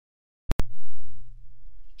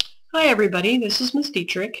Hi everybody, this is Ms.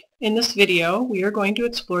 Dietrich. In this video we are going to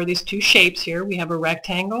explore these two shapes here. We have a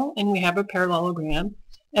rectangle and we have a parallelogram,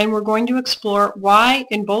 and we're going to explore why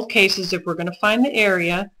in both cases, if we're going to find the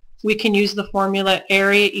area, we can use the formula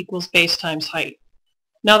area equals base times height.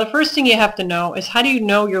 Now the first thing you have to know is, how do you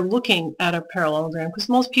know you're looking at a parallelogram? Because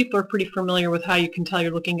most people are pretty familiar with how you can tell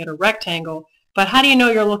you're looking at a rectangle, but how do you know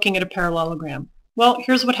you're looking at a parallelogram? Well,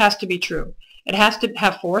 here's what has to be true. It has to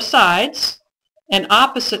have four sides, and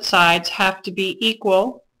opposite sides have to be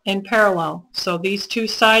equal and parallel. So these two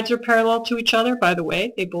sides are parallel to each other. By the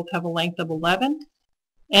way, they both have a length of 11.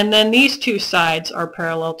 And then these two sides are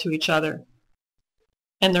parallel to each other.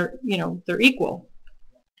 And they're equal.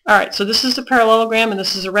 All right, so this is a parallelogram and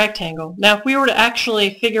this is a rectangle. Now if we were to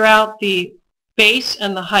actually figure out the base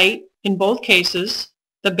and the height in both cases,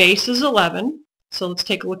 the base is 11. So let's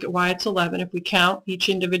take a look at why it's 11. If we count each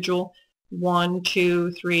individual 1,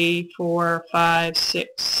 2, 3, 4, 5,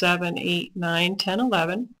 6, 7, 8, 9, 10,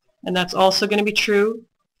 11. And that's also going to be true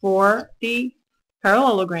for the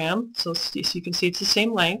parallelogram. So you can see it's the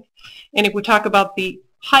same length. And if we talk about the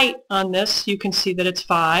height on this, you can see that it's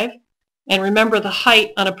 5. And remember, the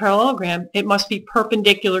height on a parallelogram, it must be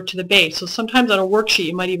perpendicular to the base. So sometimes on a worksheet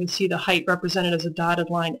you might even see the height represented as a dotted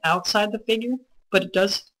line outside the figure, but it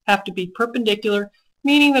does have to be perpendicular,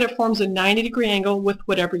 meaning that it forms a 90-degree angle with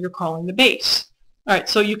whatever you're calling the base. All right,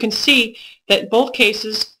 so you can see that in both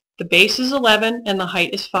cases the base is 11 and the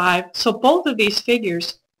height is 5. So both of these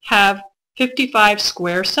figures have 55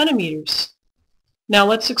 square centimeters. Now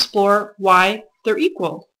let's explore why they're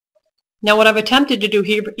equal. Now what I've attempted to do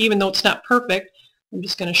here, even though it's not perfect, I'm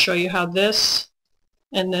just going to show you how this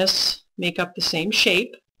and this make up the same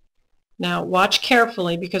shape. Now watch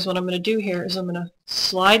carefully, because what I'm going to do here is I'm going to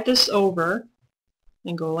slide this over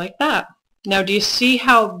and go like that. Now do you see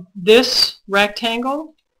how this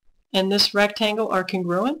rectangle and this rectangle are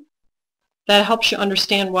congruent? That helps you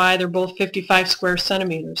understand why they're both 55 square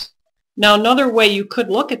centimeters. Now another way you could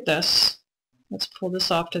look at this, let's pull this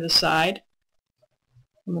off to the side.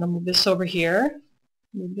 I'm going to move this over here,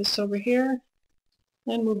 move this over here,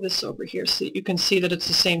 and move this over here so that you can see that it's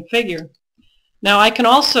the same figure. Now I can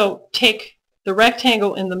also take the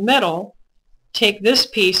rectangle in the middle, take this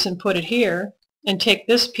piece and put it here, and take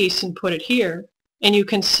this piece and put it here, and you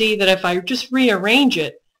can see that if I just rearrange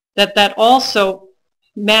it, that also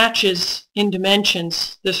matches in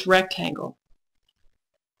dimensions this rectangle.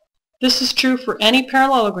 This is true for any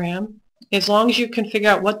parallelogram. As long as you can figure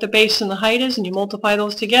out what the base and the height is and you multiply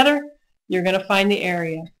those together, you're going to find the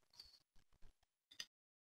area.